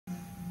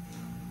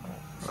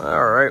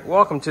Alright,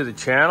 welcome to the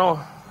channel,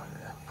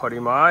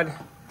 PuddyMod.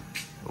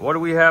 What do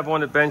we have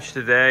on the bench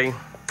today?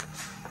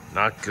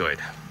 Not good.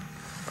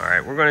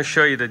 Alright, we're going to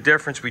show you the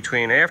difference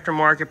between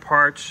aftermarket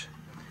parts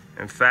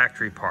and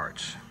factory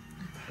parts,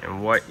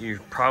 and what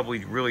you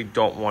probably really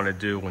don't want to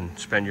do and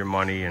spend your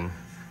money and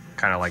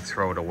kind of like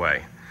throw it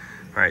away.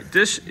 Alright,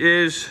 this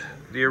is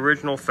the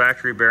original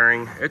factory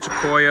bearing. It's a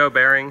Koyo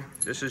bearing.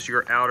 This is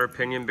your outer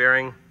pinion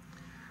bearing.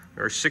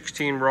 There are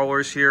 16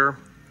 rollers here,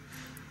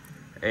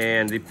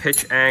 and the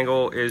pitch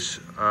angle is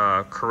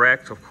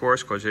correct, of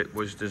course, because it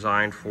was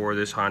designed for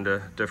this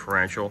Honda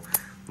differential.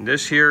 And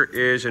this here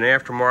is an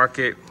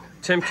aftermarket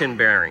Timken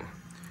bearing.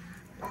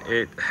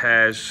 It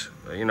has,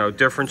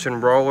 difference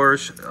in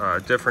rollers,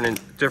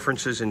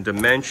 differences in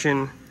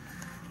dimension.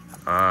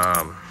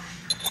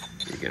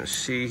 You can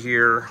see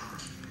here,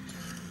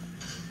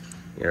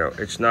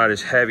 it's not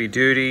as heavy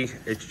duty.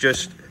 It's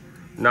just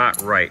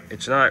not right.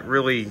 It's not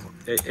really,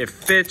 it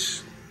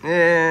fits,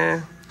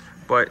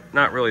 but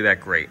not really that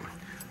great.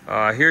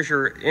 Here's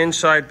your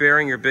inside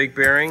bearing, your big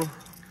bearing,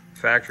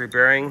 factory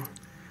bearing.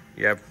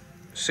 You have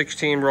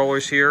 16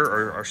 rollers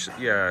here,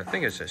 I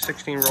think it says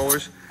 16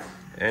 rollers.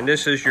 And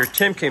this is your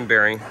Timken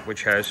bearing,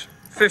 which has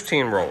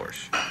 15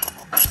 rollers.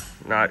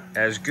 Not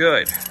as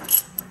good.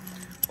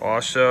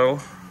 Also,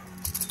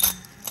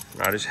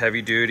 not as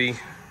heavy duty.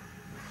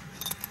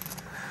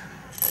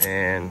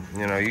 And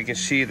you can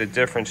see the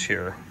difference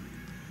here.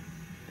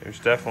 There's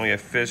definitely a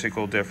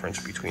physical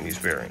difference between these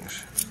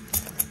bearings.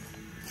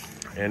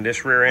 And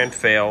this rear end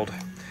failed.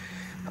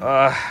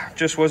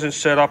 Just wasn't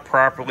set up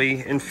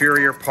properly.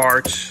 Inferior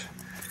parts.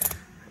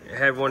 It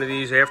had one of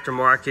these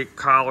aftermarket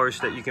collars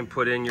that you can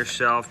put in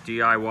yourself,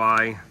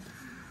 DIY.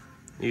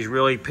 These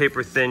really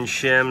paper thin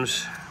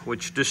shims,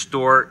 which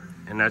distort,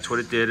 and that's what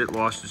it did. It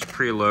lost its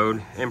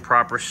preload.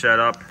 Improper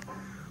setup.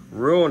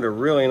 Ruined a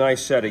really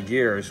nice set of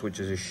gears, which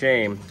is a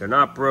shame. They're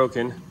not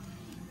broken,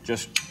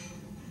 just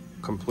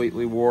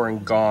completely wore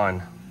and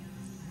gone.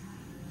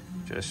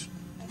 Just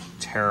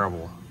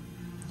terrible.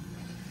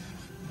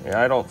 Yeah,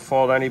 I don't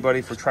fault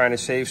anybody for trying to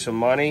save some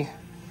money,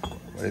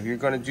 but if you're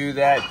going to do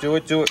that, do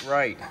it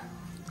right.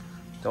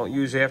 Don't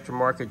use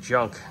aftermarket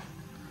junk.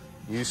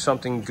 Use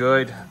something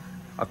good.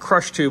 A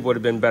crush tube would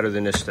have been better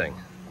than this thing,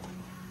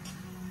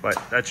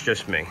 but that's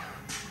just me.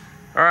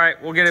 All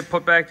right, we'll get it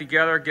put back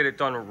together, get it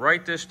done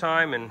right this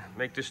time, and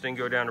make this thing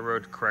go down the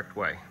road the correct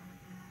way.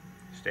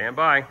 Stand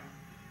by.